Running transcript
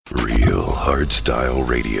Hardstyle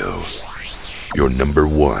Radio, your number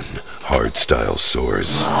one hardstyle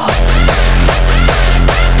source.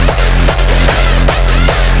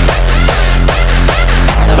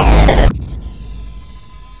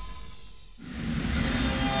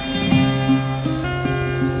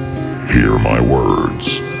 Hear my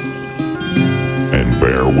words and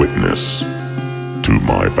bear witness to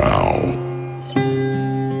my vow.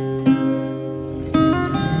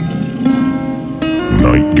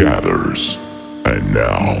 Night gathers, and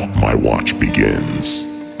now my watch begins.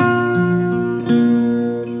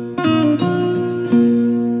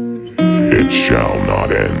 It shall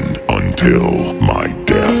not end until my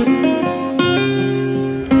death.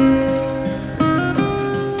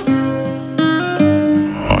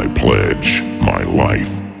 I pledge my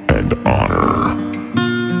life and honor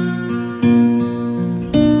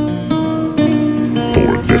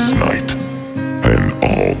for this night and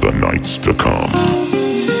all the nights to come.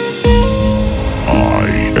 I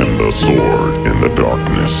am the sword in the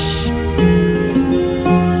darkness.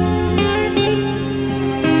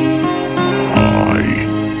 I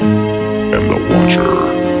am the watcher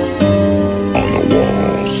on the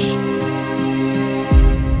walls.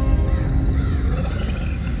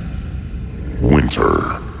 Winter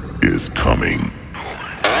is coming.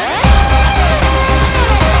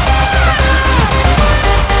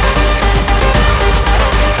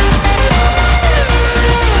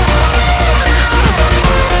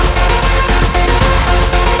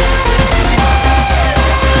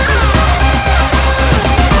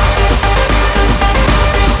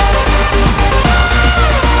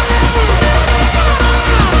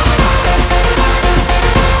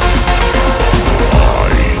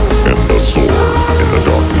 Sword in the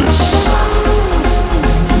darkness.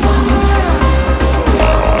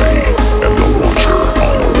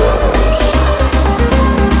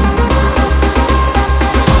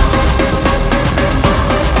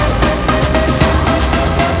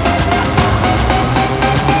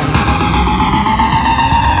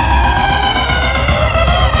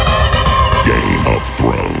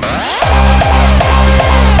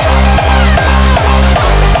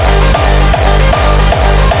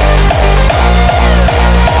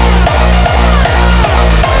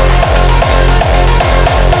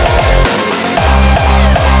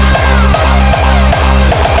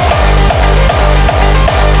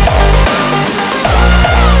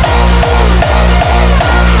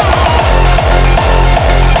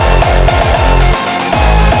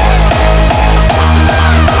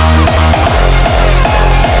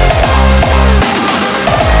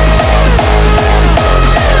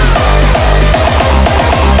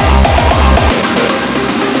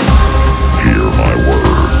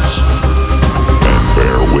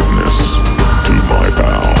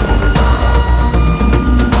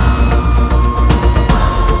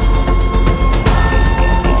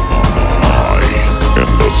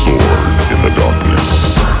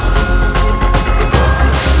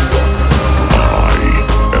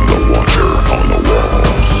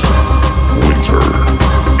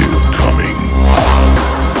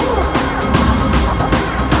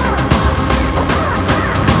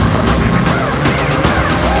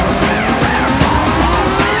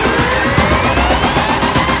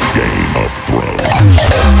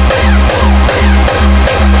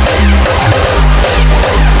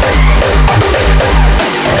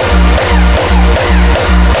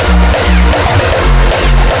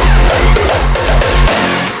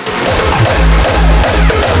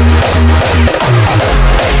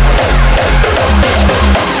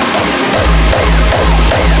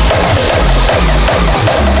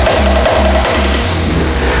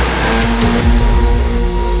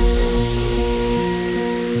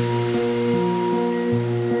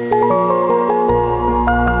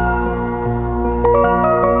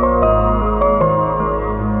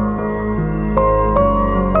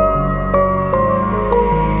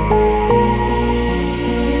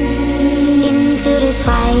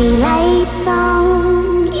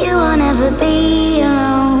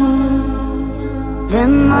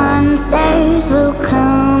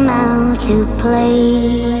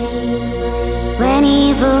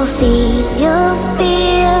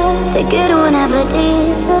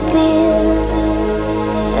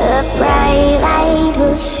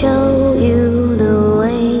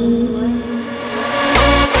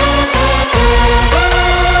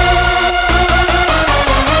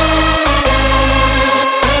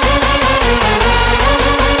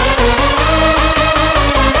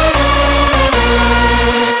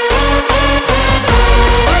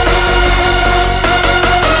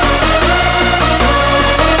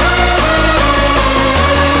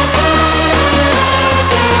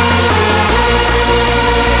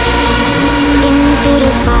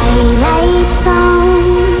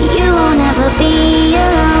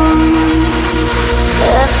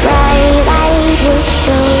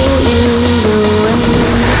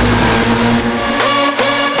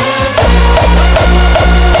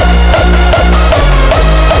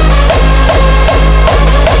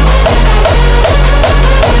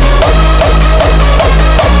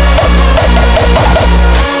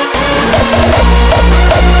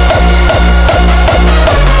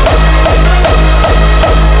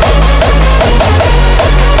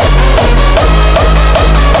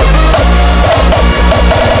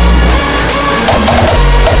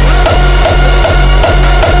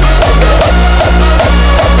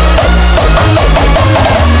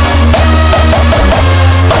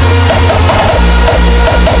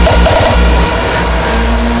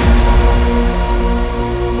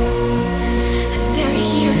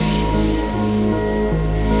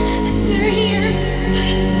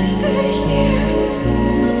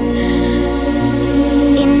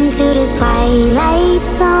 twilight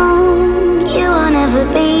zone, you will never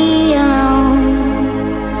be alone.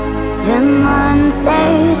 The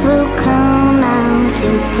monsters will come out to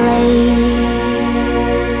play.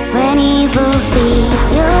 When evil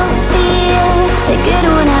feeds your fear, the good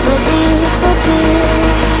will never disappear.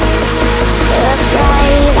 The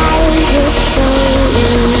bright light will show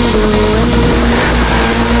you the way.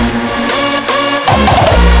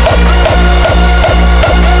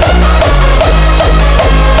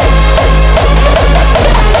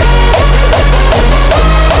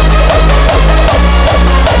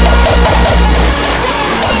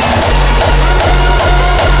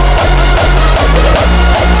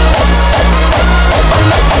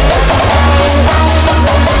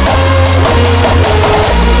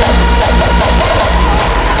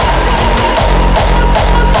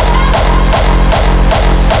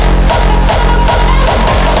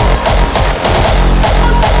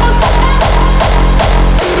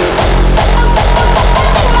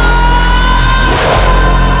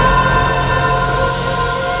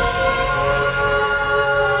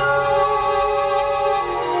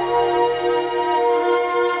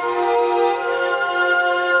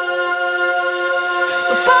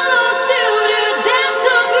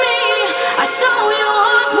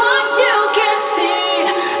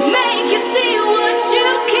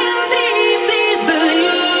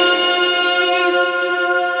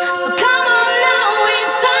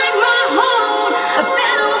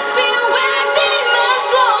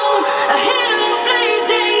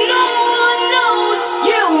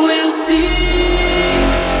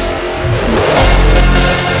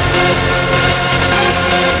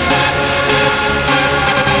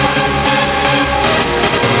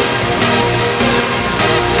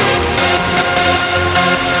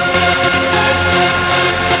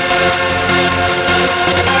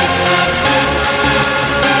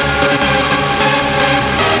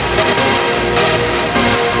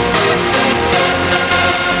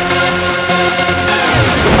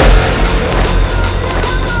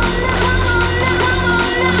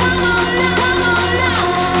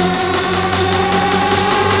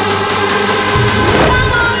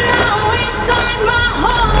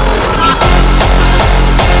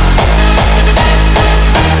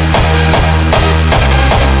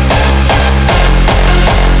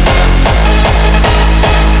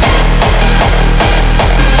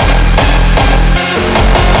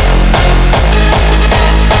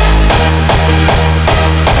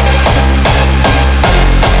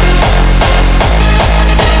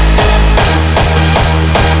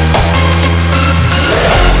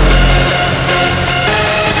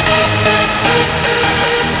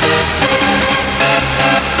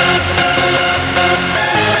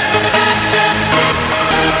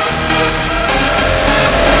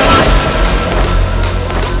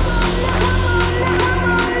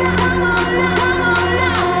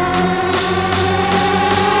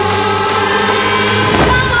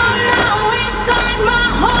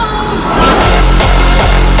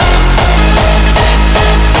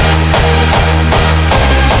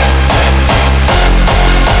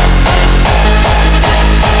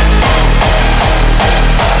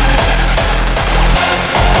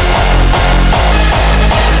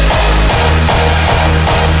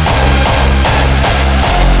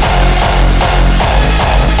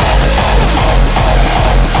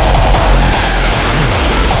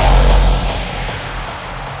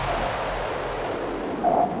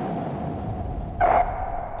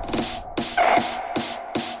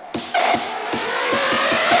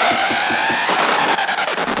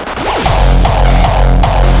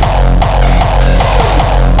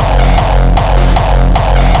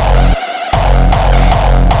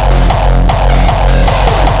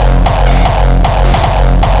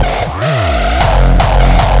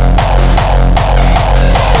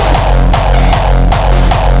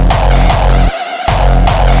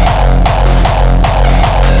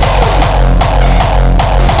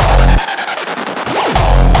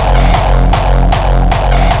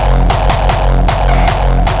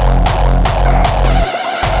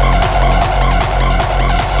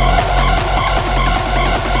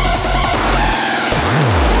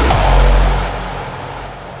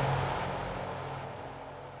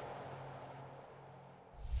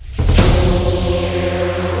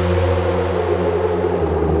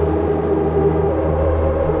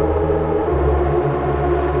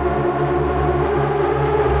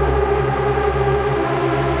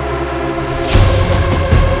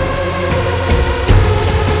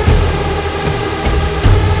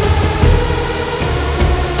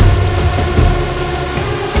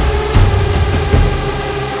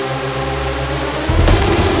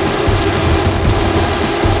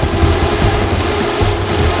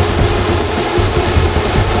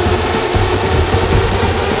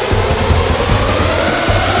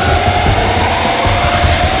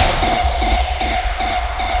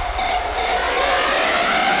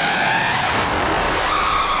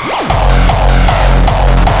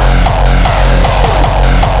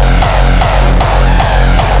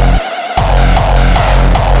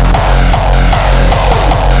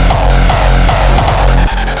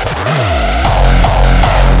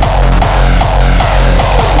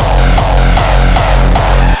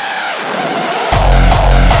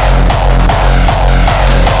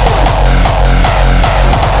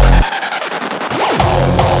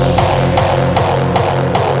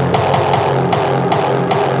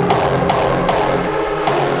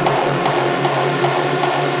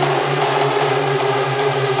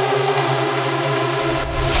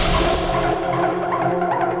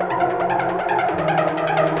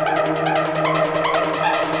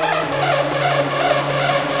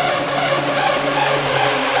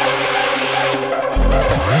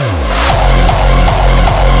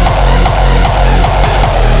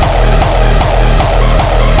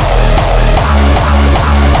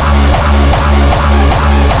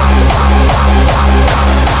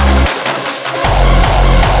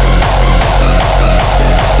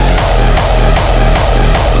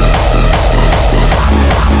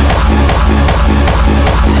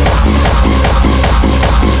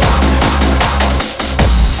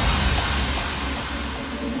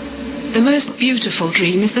 The most beautiful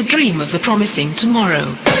dream is the dream of the promising tomorrow.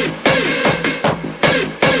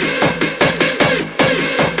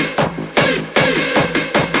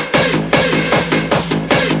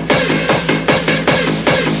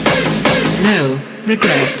 No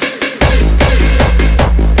regrets.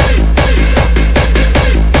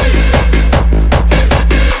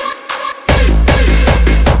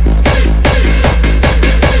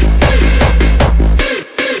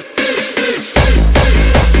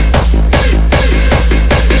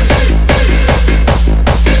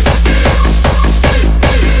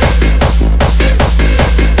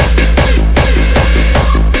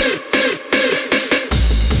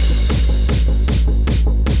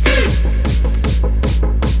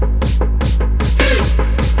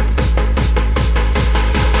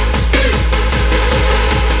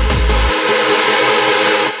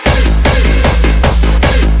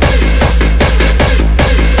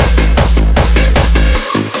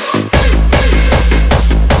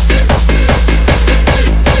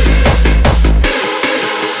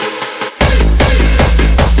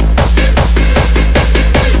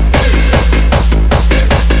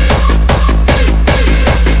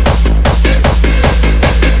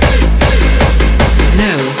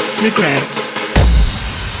 Regrets.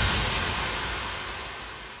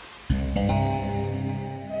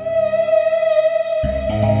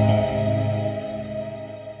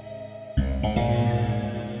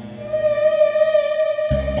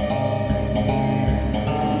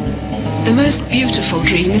 The most beautiful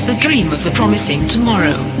dream is the dream of the promising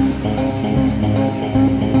tomorrow.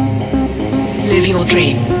 Live your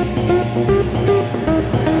dream.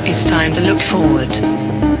 It's time to look forward.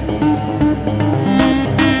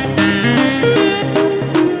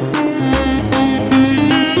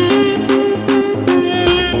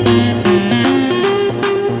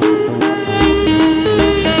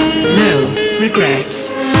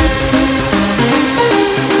 Regrets.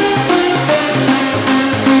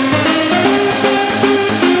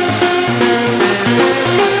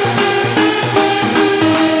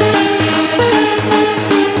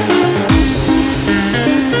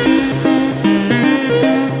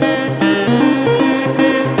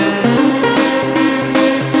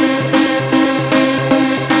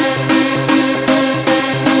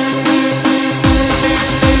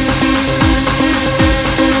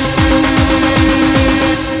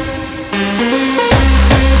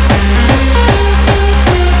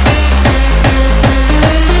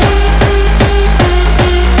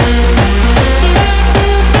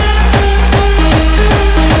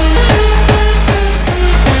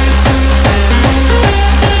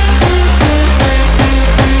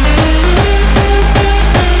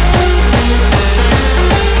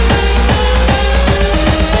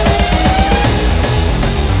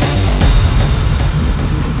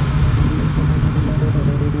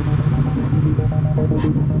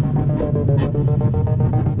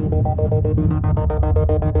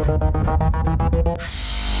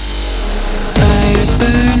 Fires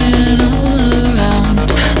burning all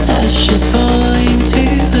around, ashes falling to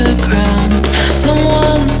the ground.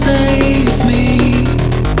 Someone save me,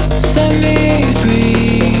 set me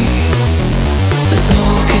free. The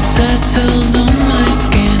smoke, it settles on my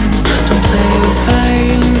skin. Don't play with fire,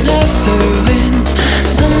 you'll never win.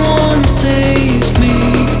 Someone save me,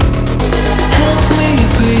 help me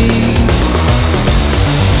breathe.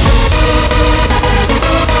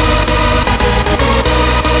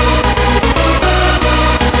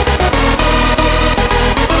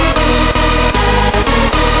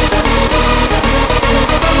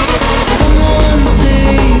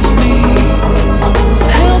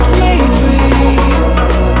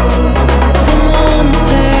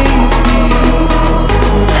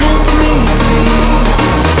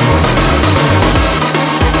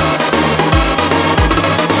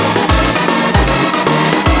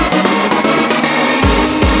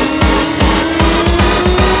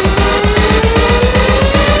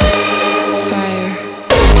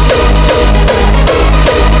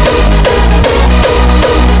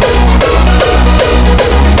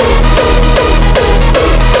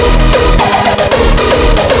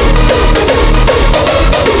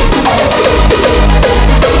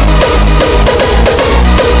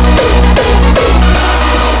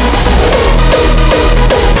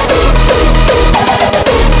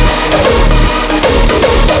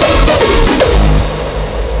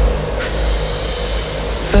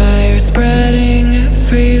 Spreading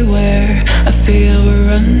everywhere, I feel we're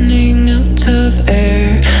running out of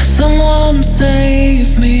air. Someone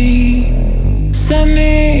save me, set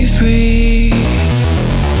me free.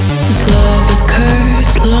 This love was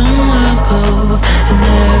cursed long ago, I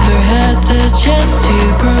never had the chance to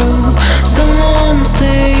grow. Someone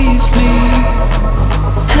save me.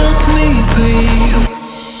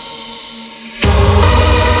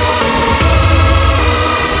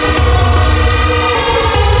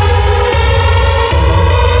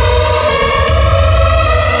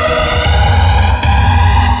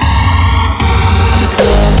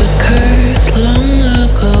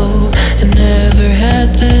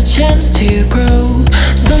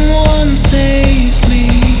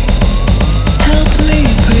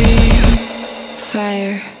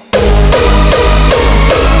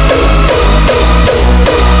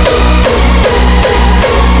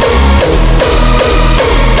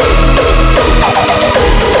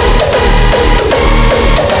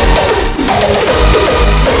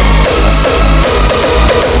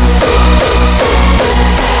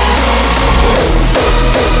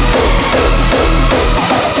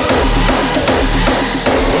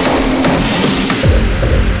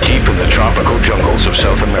 tropical jungles of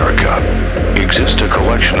South America exists a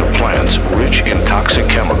collection of plants rich in toxic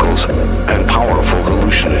chemicals and powerful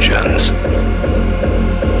hallucinogens.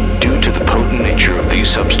 Due to the potent nature of these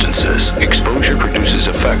substances, exposure produces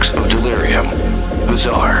effects of delirium,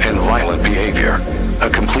 bizarre and violent behavior, a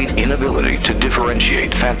complete inability to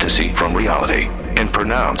differentiate fantasy from reality, and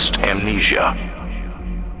pronounced amnesia.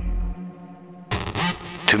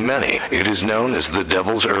 To many, it is known as the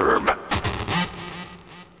devil's herb,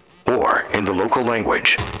 or in the local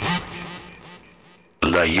language,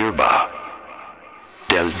 La Hierba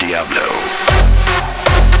del Diablo.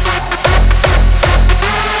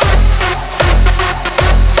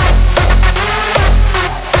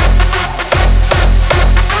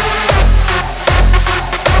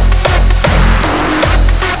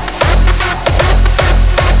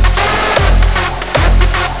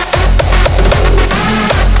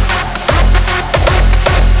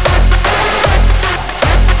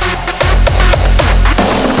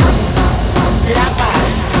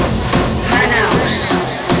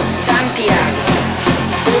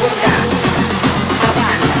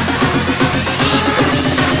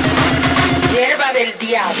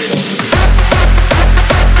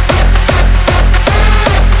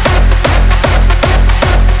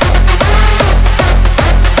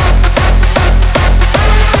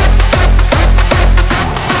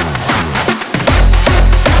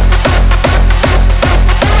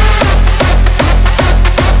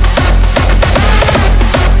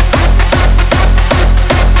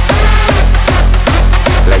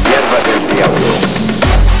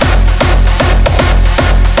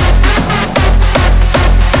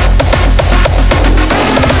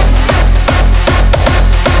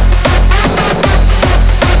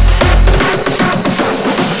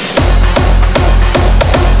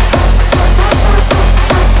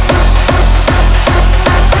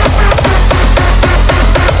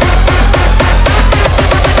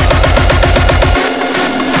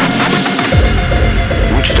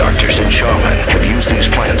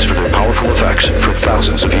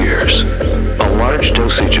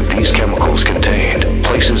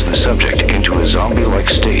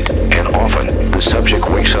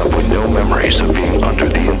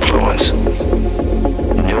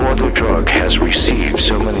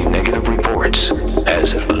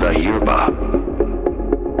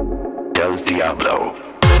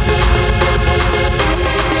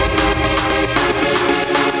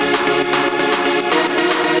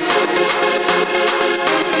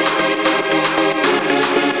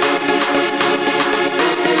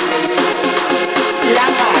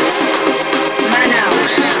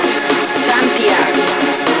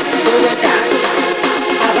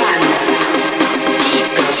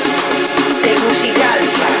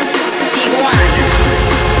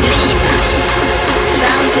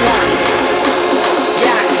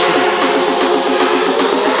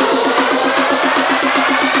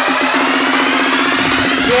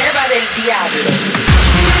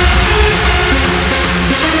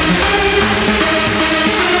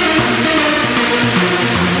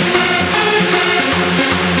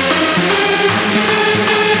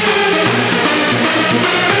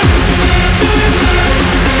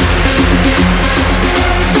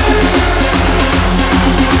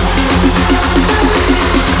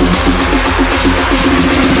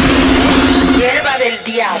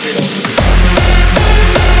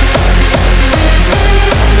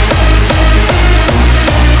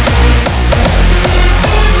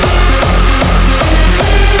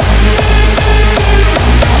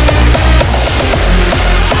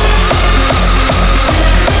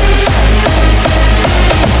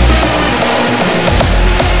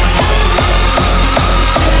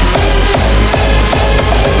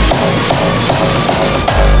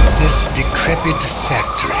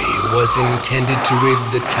 Intended to rid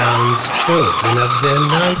the town's children of their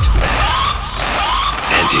nightmares.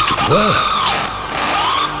 And it worked.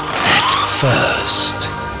 At first.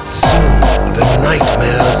 Soon the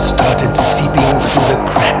nightmares started seeping through the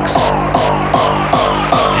cracks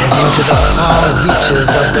and into the far reaches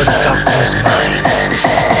of the doctor's mind.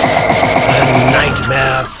 The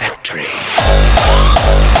Nightmare Factory.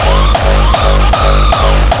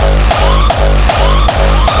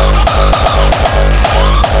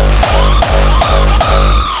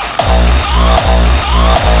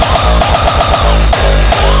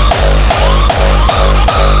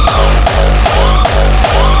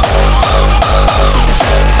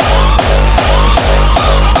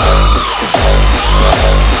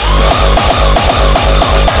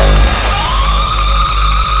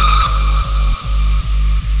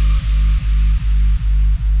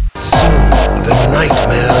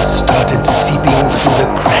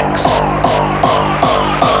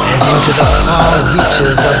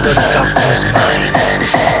 reaches of the doctor's mind.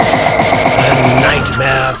 The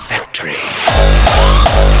Nightmare Factory.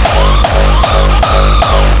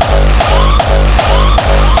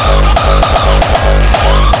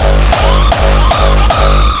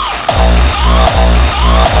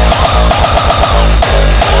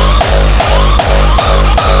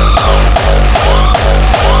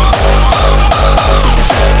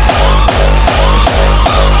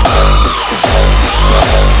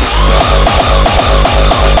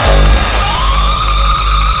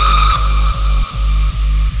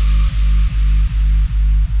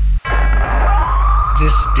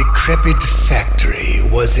 This decrepit factory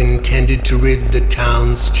was intended to rid the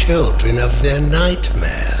town's children of their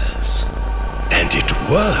nightmares. And it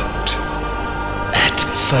worked. At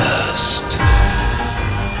first.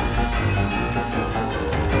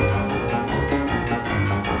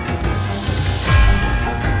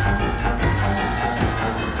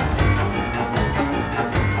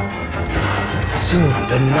 Soon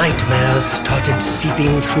the nightmares started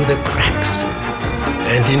seeping through the cracks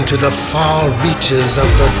and into the far reaches of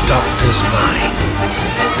the doctor's mind,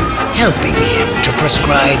 helping him to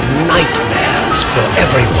prescribe nightmares for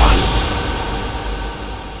everyone.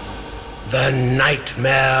 The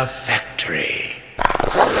Nightmare Factory.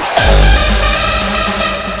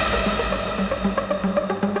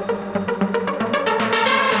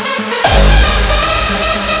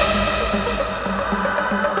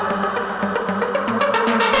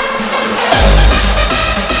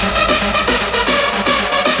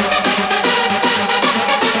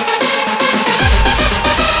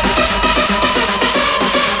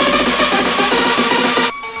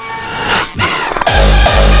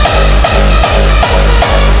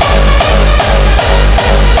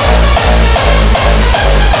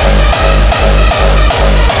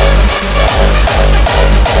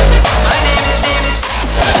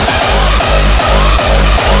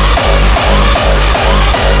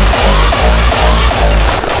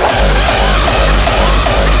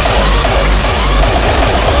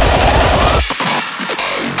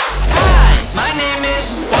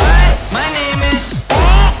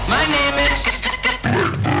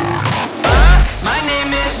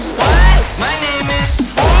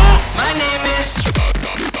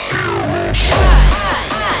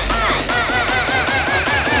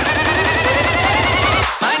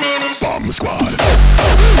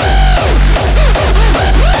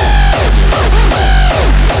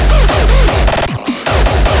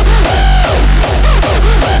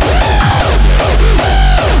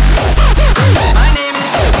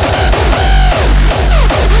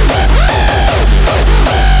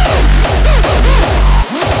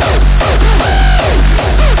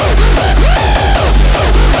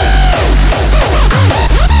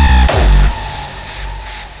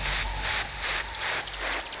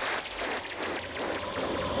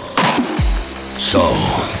 So,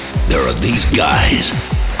 there are these guys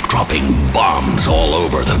dropping bombs all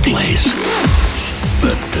over the place.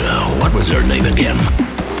 But, what was their name again?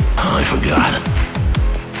 I forgot.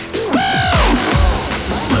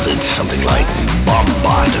 Was it something like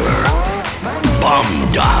Bombot or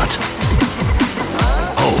Bombdot?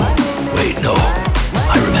 Oh, wait, no.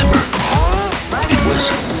 I remember. It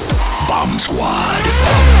was Bomb Squad.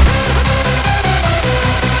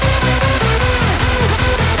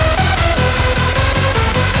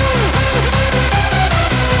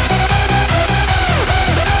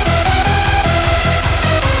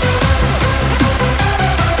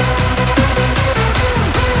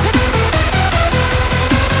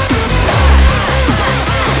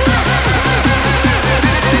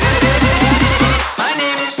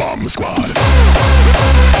 Squad.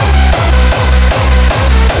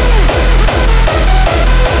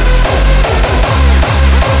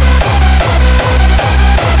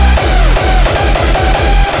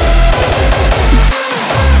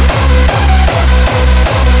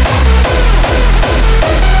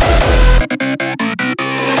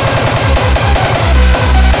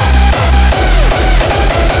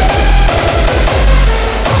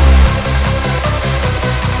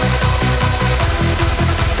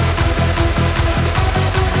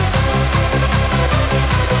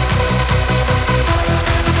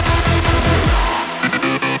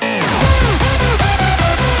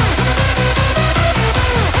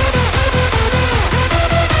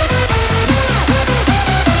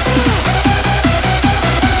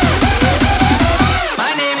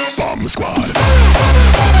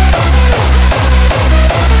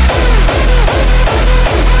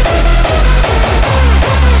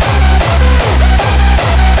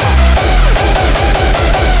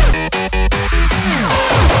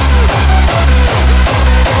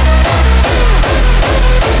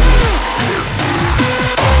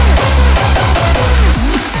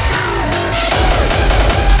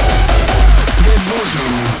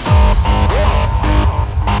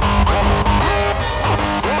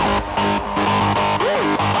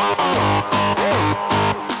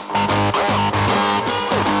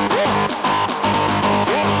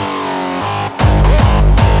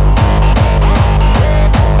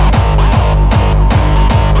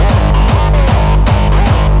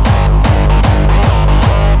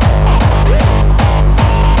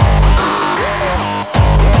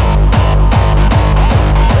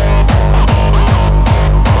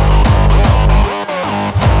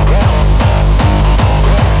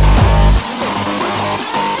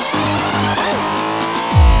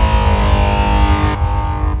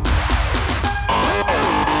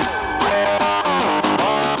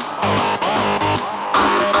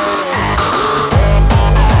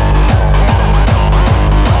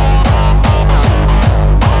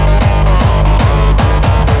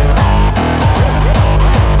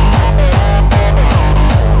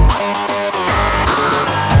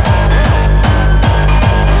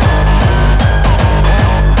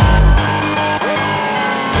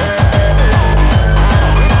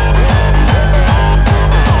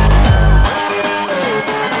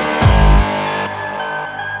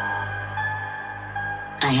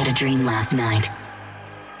 dream last night.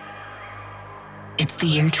 It's the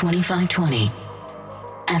year 2520.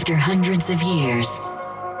 After hundreds of years,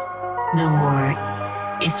 the war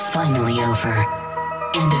is finally over,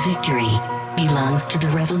 and victory belongs to the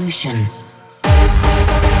revolution.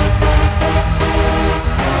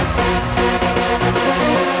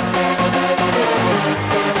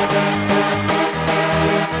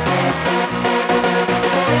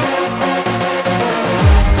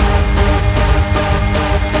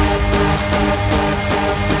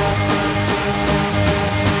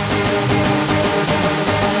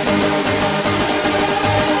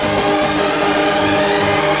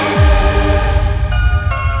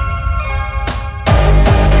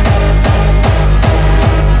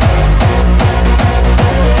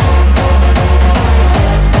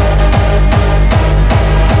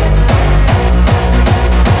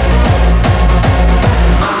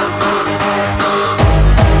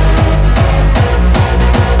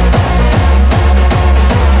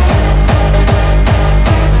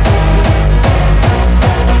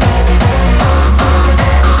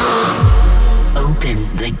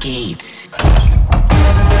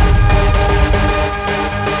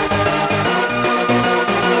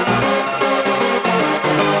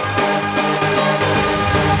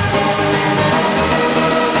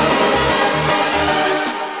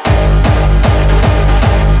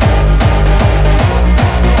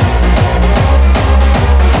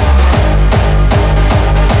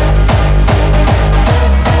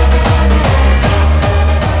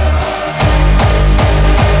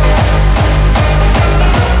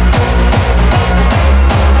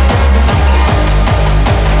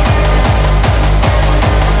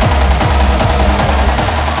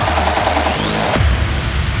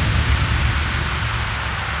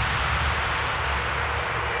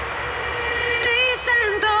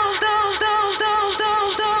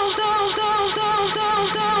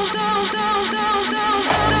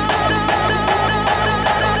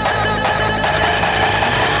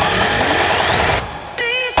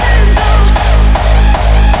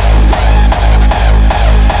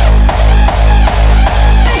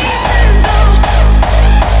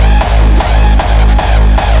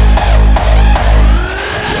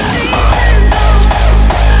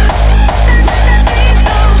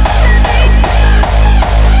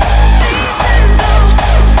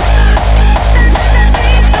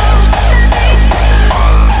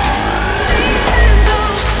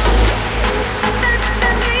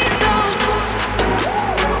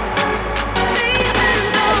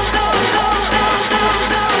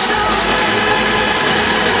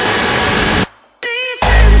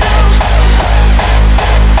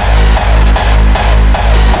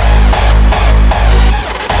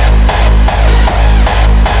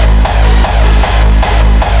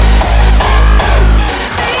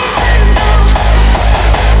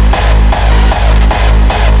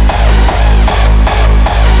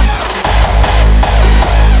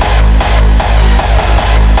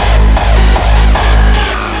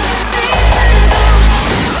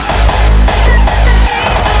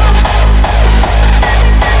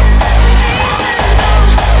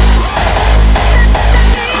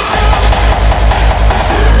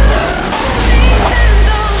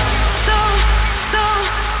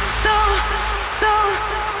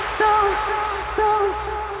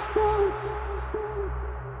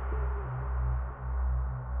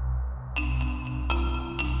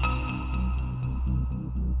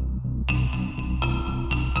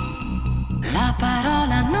 La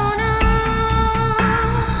parola non ha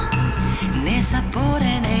né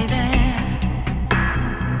sapore né idee,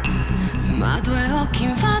 ma due occhi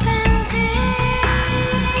invadenti,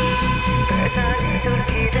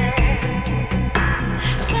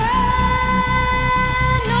 se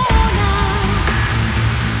non ha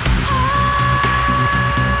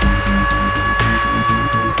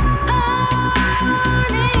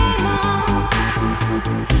anima,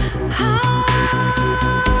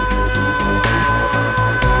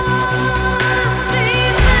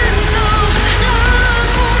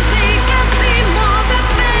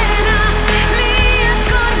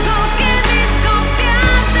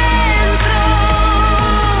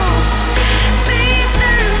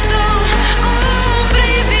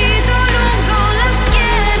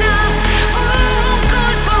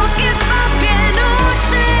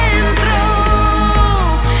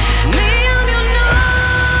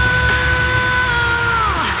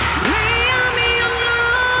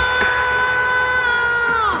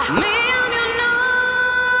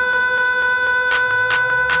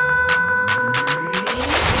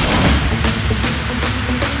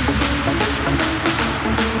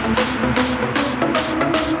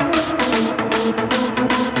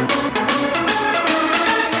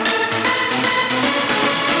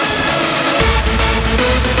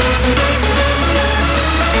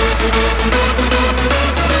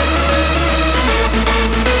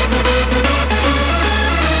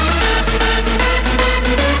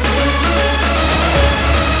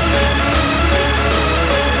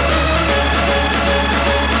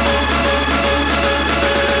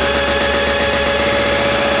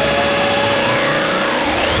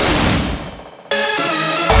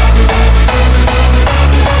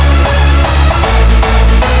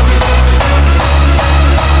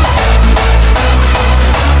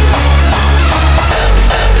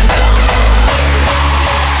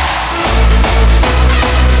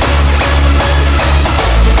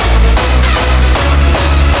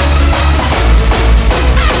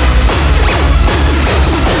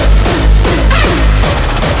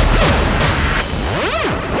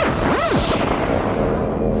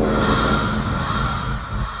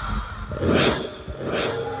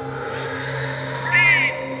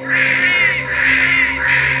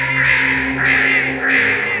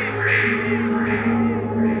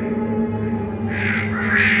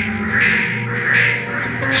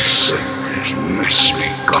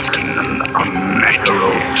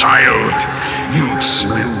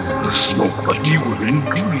 the smoke, but you were in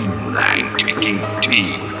dreamland taking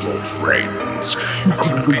tea with your friends. You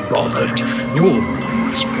couldn't be bothered. Your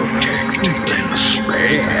room was protected and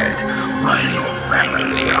spared, while your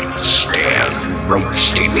family upstairs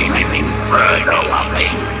roasted in an inferno of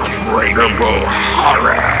incredible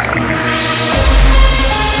horror.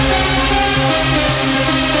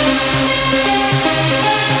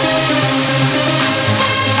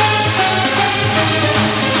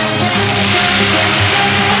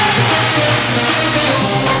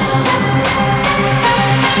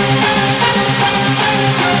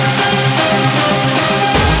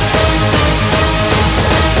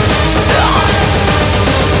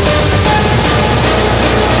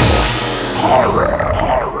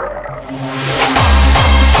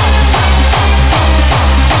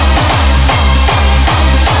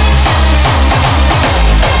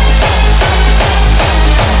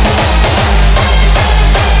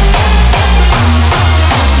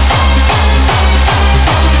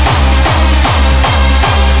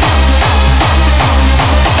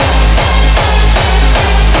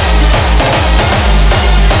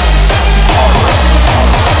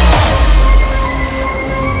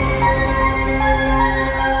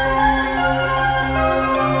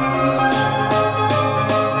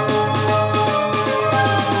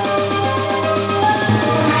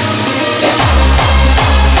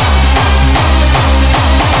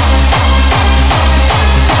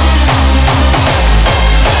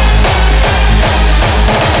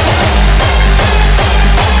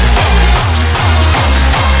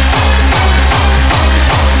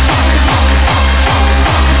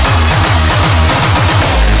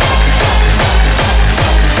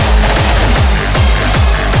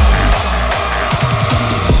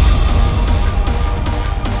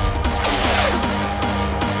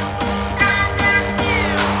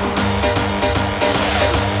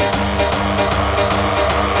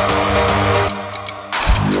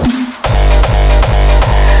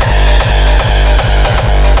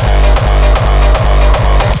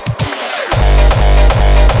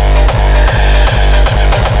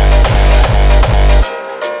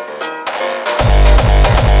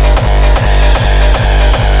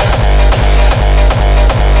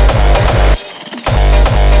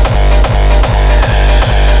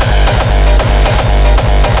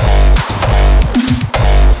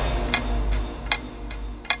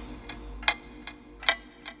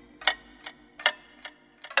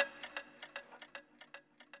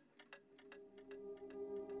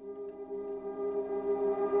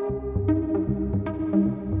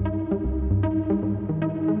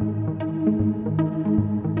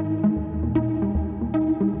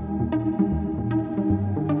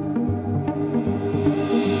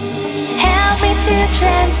 To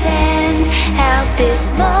transcend, help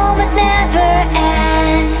this moment never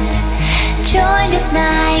end. Join this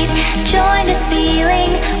night, join this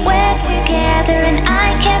feeling. We're together and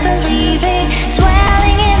I can't believe it.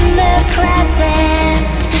 Dwelling in the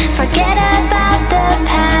present, forget about the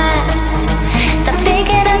past. Stop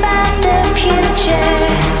thinking about the future.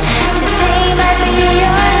 Today might be your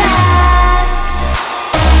last.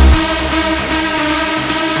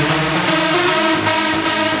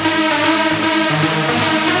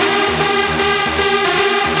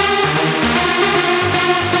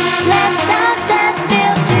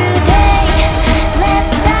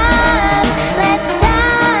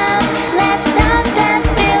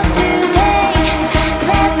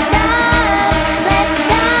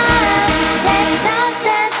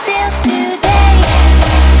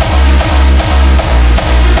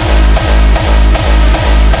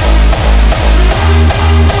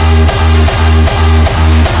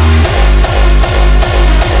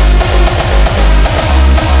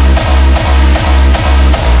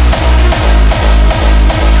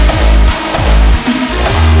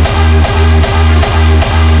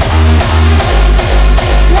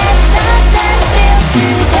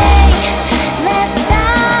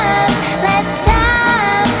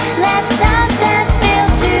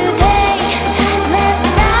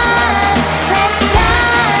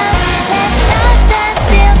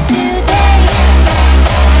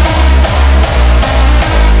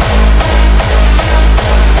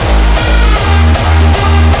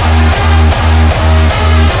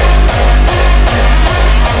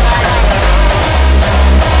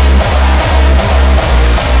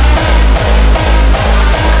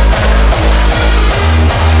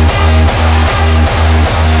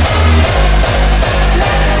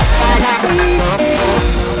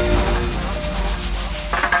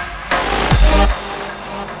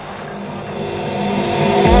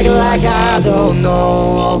 Like I don't know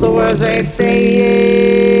all the words they say.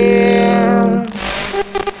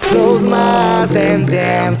 Close my eyes and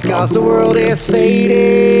dance, cause the world is fading.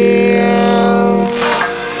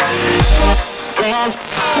 Dance.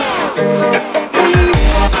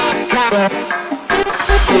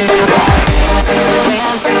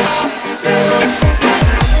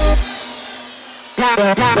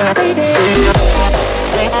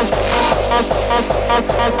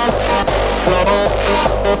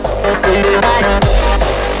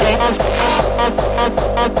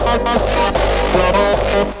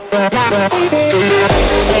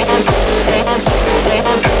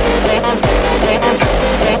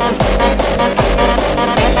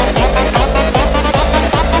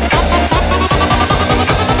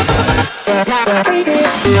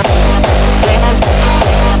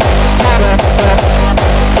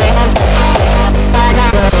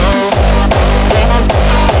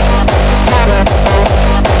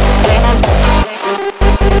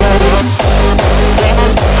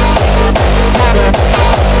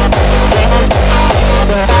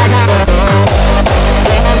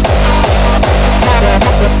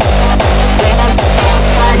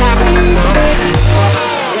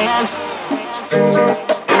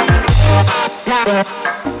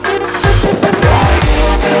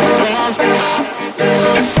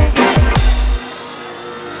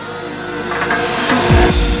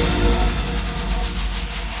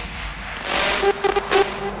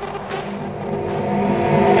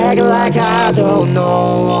 Act like I don't know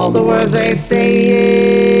all the words they say.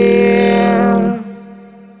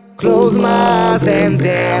 Close my eyes and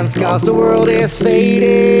dance, cause the world is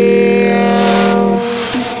fading.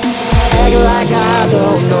 Act like I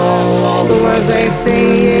don't know all the words they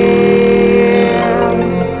say.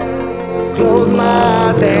 Close my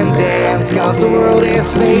eyes and dance, cause the world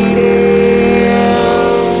is fading.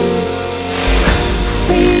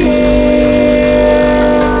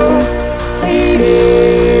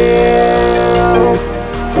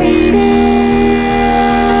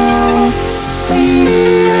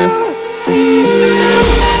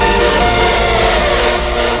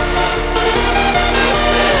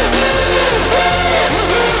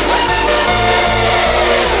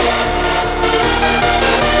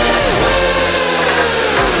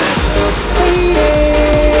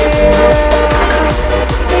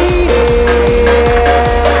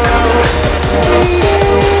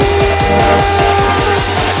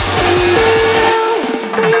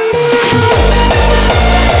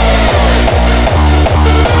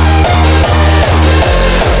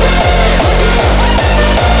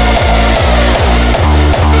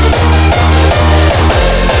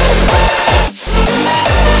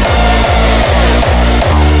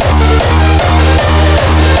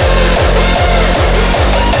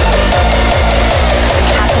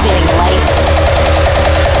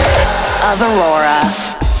 Of Aurora.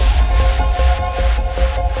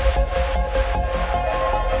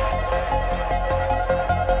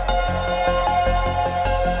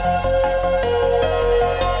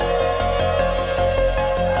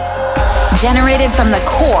 Generated from the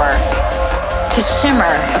core to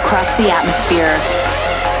shimmer across the atmosphere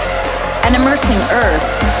and immersing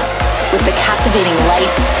Earth with the captivating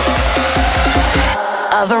lights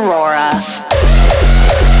of Aurora.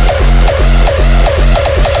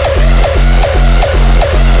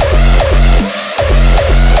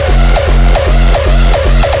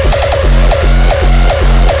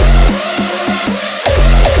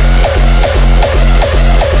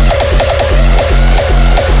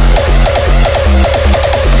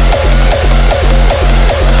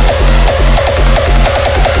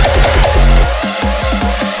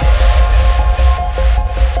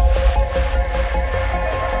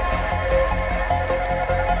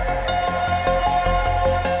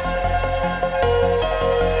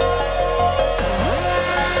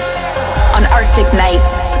 Arctic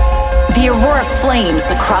nights, the aurora flames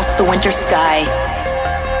across the winter sky,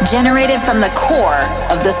 generated from the core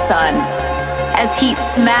of the sun. As heat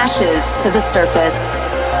smashes to the surface,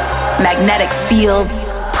 magnetic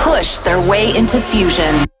fields push their way into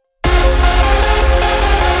fusion.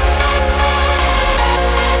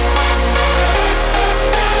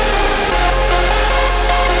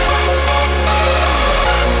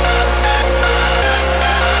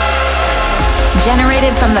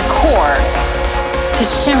 Generated from the core to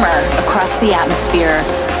shimmer across the atmosphere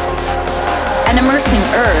and immersing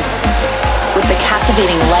Earth with the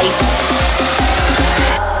captivating lights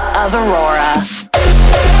of Aurora.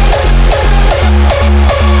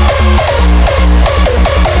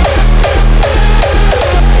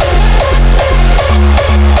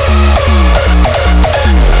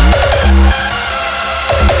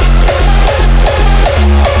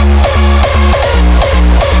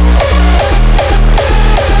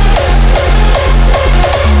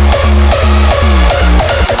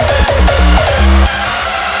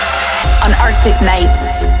 Arctic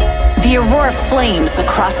nights, the aurora flames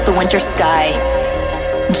across the winter sky,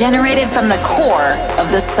 generated from the core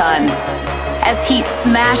of the sun. As heat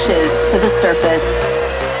smashes to the surface,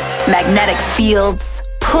 magnetic fields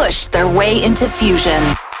push their way into fusion.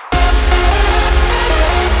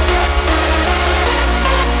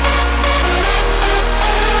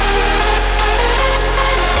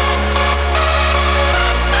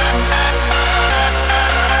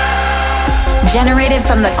 Generated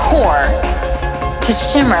from the core to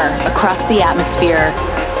shimmer across the atmosphere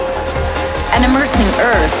and immersing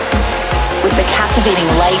Earth with the captivating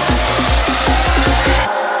lights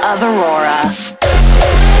of aurora.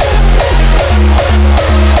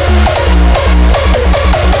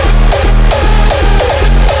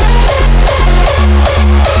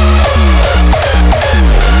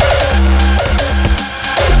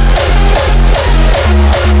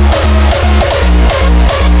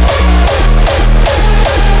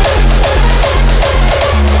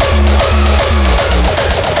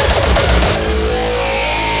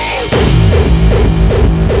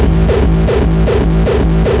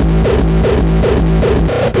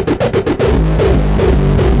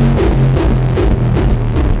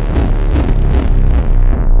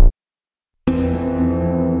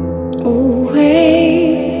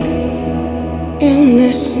 Awake in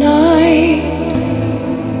this night,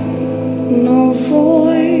 no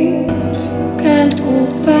voice can't go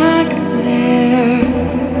back there.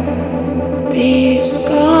 These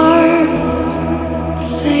scars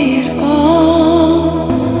say it all.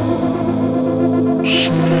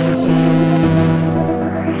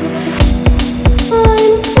 I'm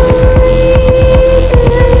breathing,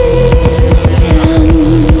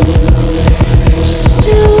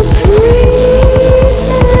 still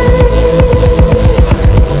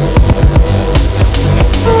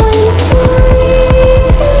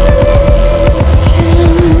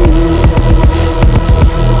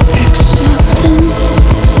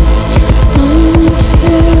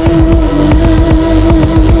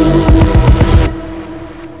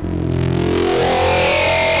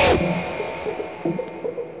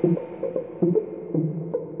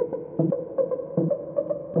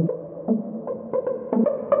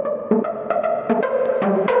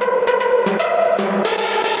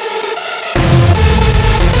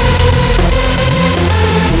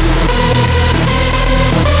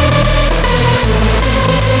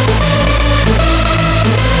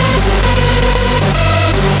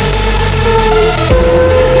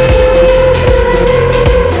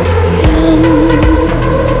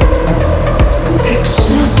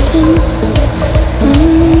acceptance.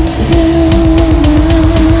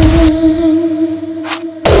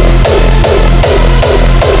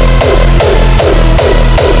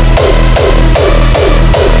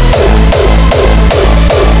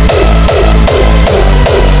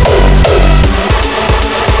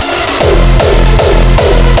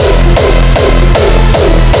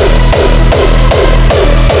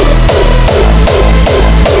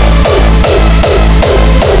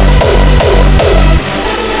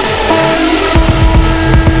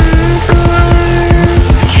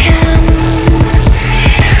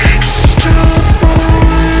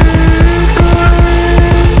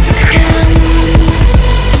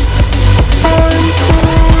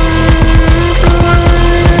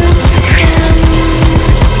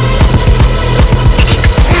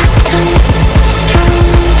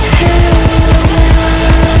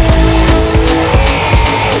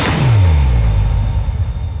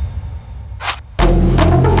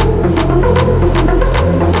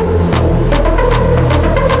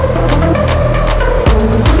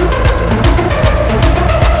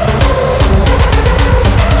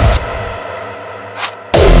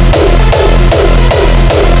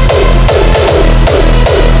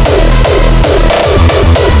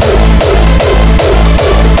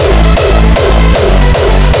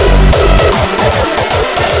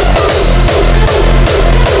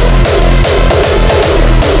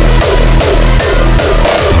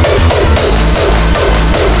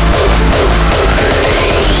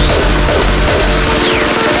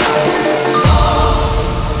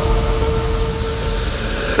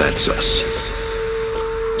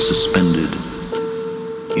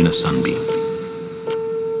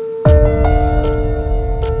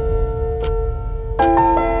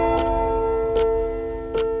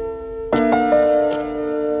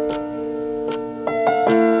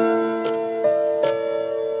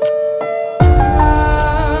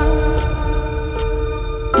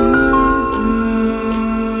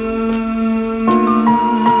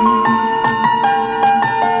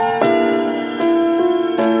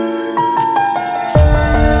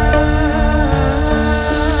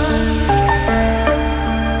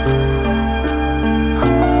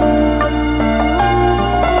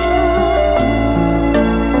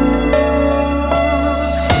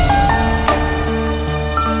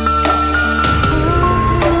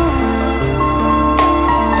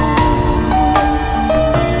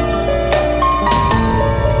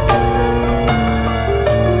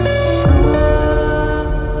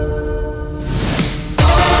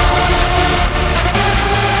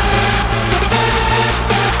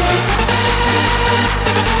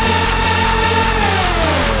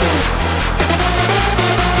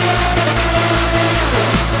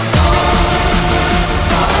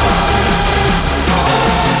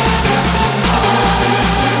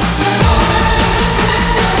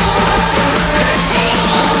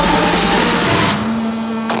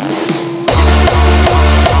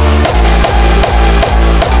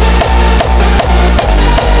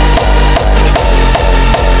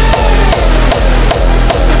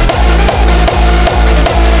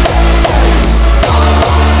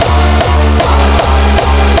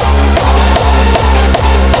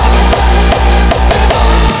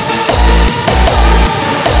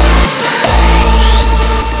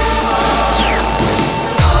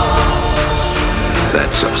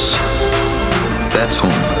 That's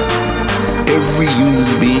home. Every human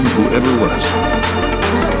being who ever was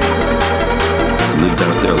lived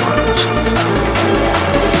out their lives.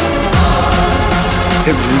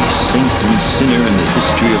 Every saint and sinner in the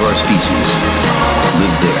history of our species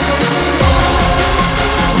lived there.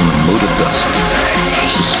 On a mote of dust,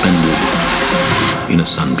 suspended in a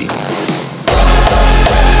sunbeam.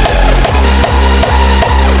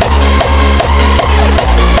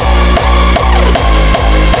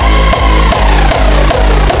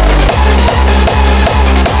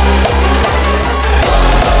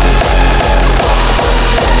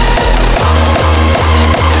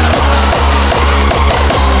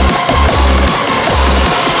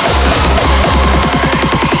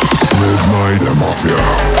 Midnight Mafia.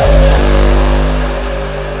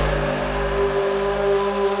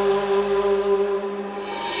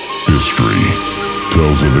 History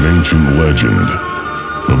tells of an ancient legend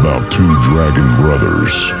about two dragon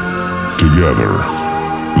brothers. Together,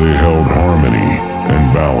 they held harmony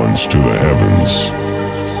and balance to the heavens.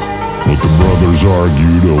 But the brothers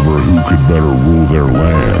argued over who could better rule their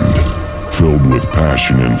land, filled with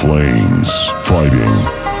passion and flames, fighting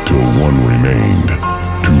till one remained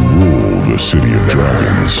to rule the city of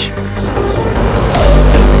dragons.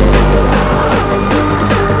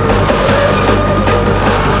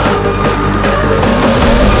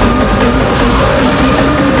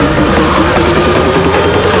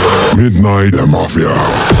 Midnight Mafia.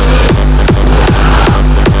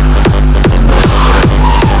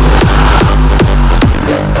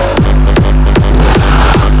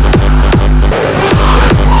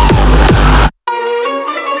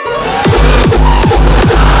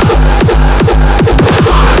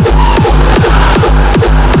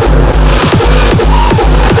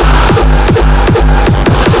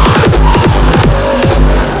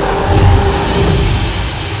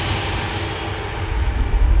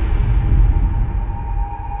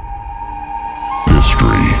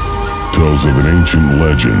 Tells of an ancient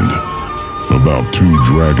legend about two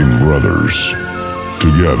dragon brothers.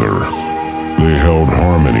 Together, they held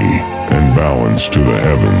harmony and balance to the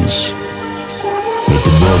heavens. But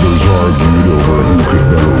the brothers argued over who could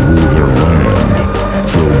better rule their land,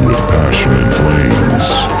 filled with passion and flames,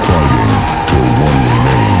 fighting till one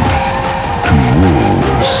remained to rule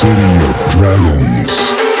the city of dragons.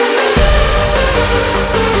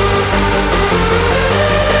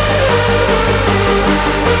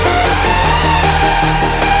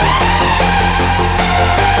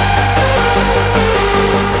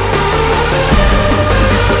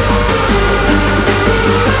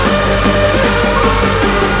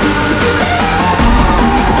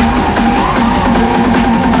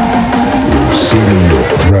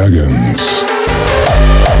 Dragons.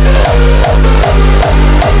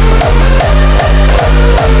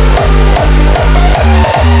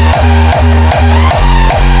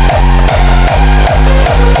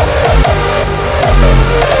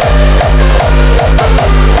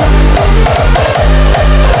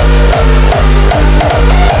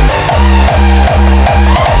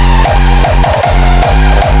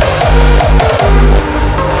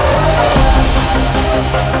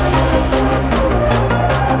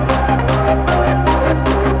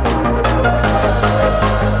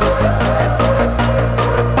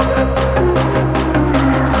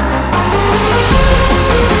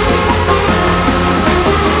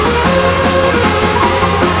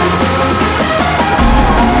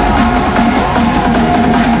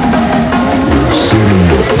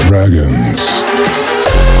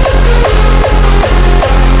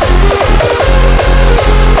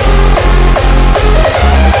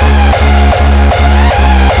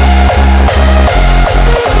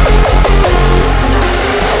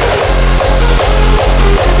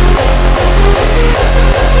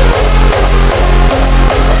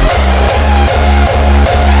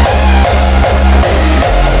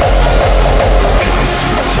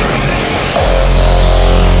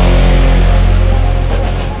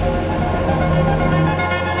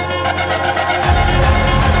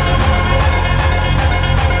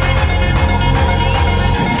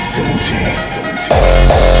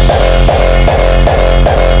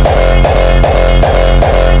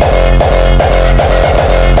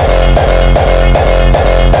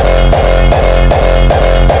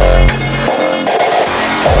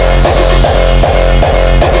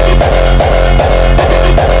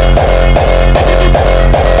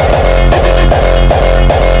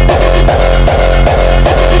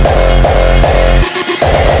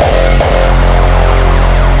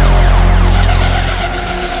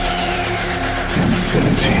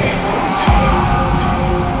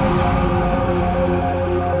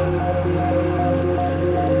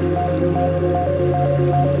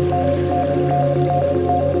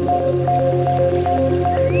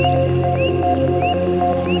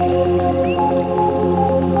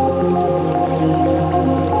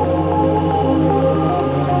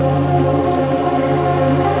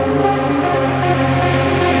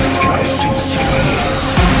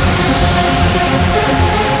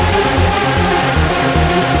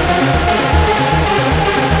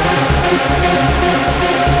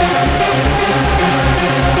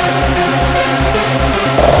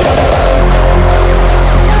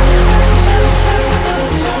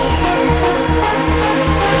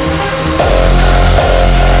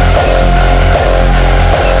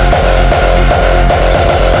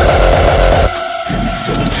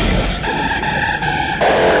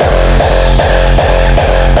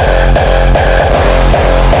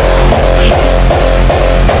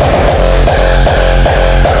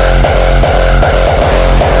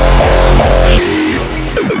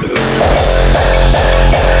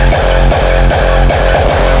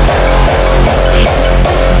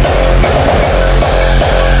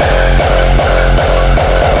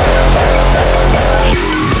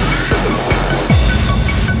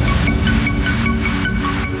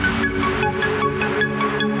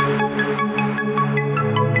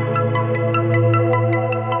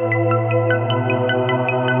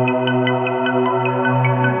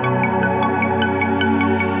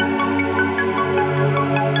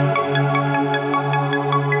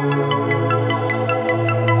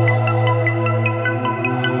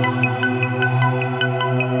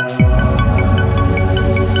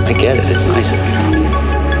 That's nice of you.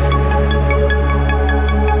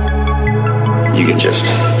 You can just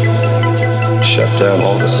shut down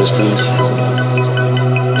all the systems,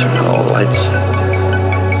 turn on all the lights,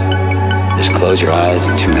 just close your eyes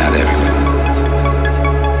and tune out everything.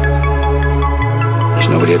 There's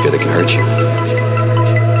nobody up here that can hurt you.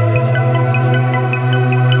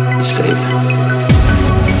 It's safe.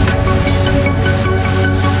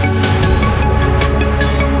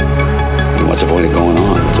 And what's the point of going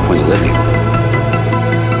on? What's the point of living?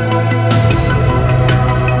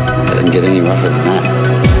 It doesn't get any rougher than that.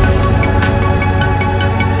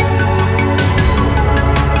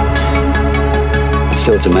 But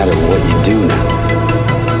still, it's a matter of what you do now.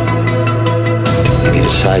 If you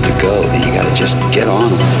decide to go, then you gotta just get on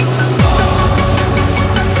with it.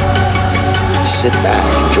 Sit back,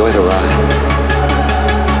 enjoy the ride.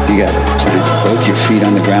 You gotta plant both your feet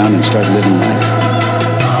on the ground and start living life.